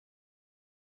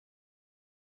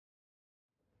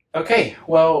Okay,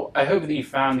 well, I hope that you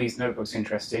found these notebooks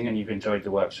interesting and you've enjoyed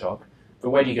the workshop.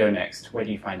 But where do you go next? Where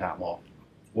do you find out more?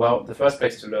 Well, the first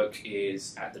place to look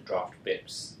is at the draft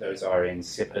BIPs. Those are in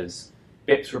SIPR's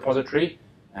BIPs repository,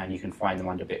 and you can find them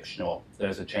under BIP Schnorr.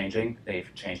 Those are changing.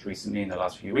 They've changed recently in the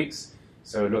last few weeks,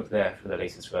 so look there for the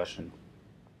latest version.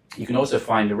 You can also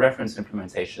find a reference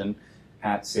implementation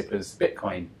at SIPR's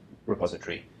Bitcoin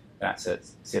repository. That's at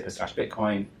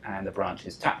SIPR/Bitcoin, and the branch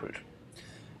is Taproot.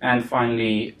 And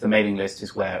finally, the mailing list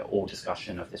is where all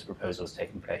discussion of this proposal is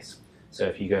taking place. So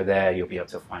if you go there, you'll be able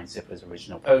to find SIPR's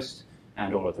original post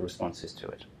and all of the responses to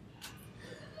it.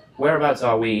 Whereabouts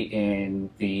are we in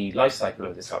the life cycle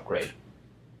of this upgrade?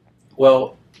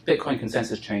 Well, Bitcoin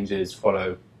consensus changes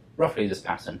follow roughly this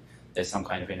pattern. There's some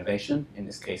kind of innovation. In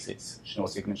this case, it's Schnorr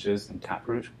signatures and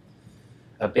Taproot.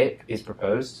 A BIP is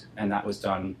proposed, and that was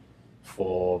done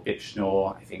for BIP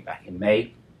Schnorr, I think, back in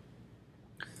May.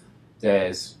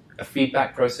 There's a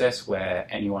feedback process where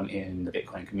anyone in the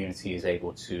Bitcoin community is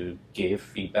able to give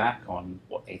feedback on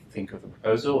what they think of the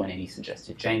proposal and any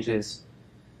suggested changes.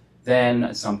 Then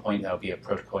at some point there'll be a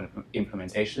protocol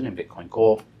implementation in Bitcoin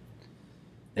Core.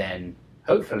 Then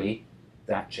hopefully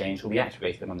that change will be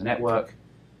activated on the network.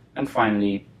 And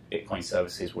finally, Bitcoin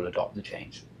services will adopt the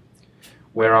change.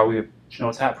 Where are we with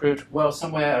Schnorr Taproot? Well,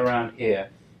 somewhere around here.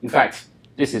 In fact,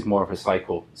 this is more of a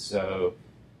cycle. So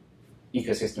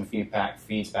ecosystem feedback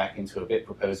feeds back into a BIP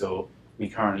proposal. We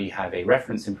currently have a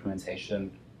reference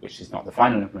implementation, which is not the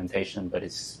final implementation, but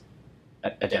it's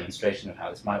a demonstration of how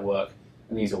this might work,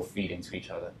 and these all feed into each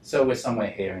other. So we're somewhere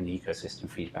here in the ecosystem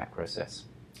feedback process.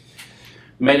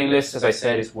 Mailing list, as I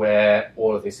said, is where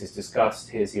all of this is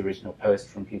discussed. Here's the original post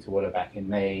from Peter Waller back in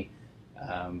May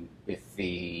with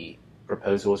the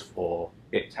proposals for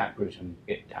BIP Taproot and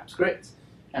BIP TapScript,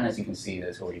 and as you can see,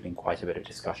 there's already been quite a bit of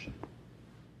discussion.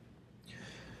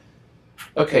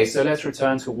 Okay, so let's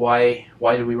return to why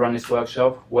did we run this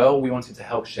workshop? Well, we wanted to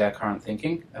help share current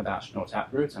thinking about Schnorr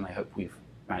Taproot, and I hope we've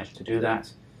managed to do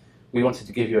that. We wanted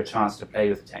to give you a chance to play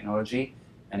with the technology,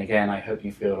 and again, I hope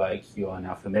you feel like you are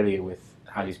now familiar with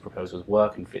how these proposals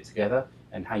work and fit together,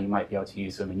 and how you might be able to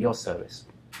use them in your service.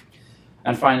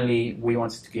 And finally, we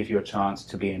wanted to give you a chance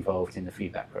to be involved in the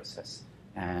feedback process,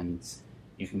 and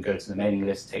you can go to the mailing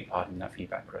list, take part in that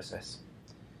feedback process.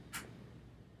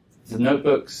 The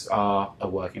notebooks are a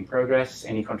work in progress.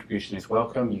 Any contribution is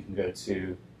welcome. You can go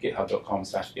to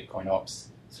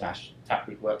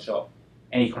github.com/bitcoinops/Taproot workshop.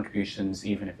 Any contributions,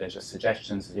 even if they're just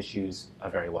suggestions and issues, are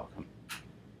very welcome.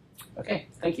 Okay,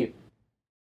 thank you.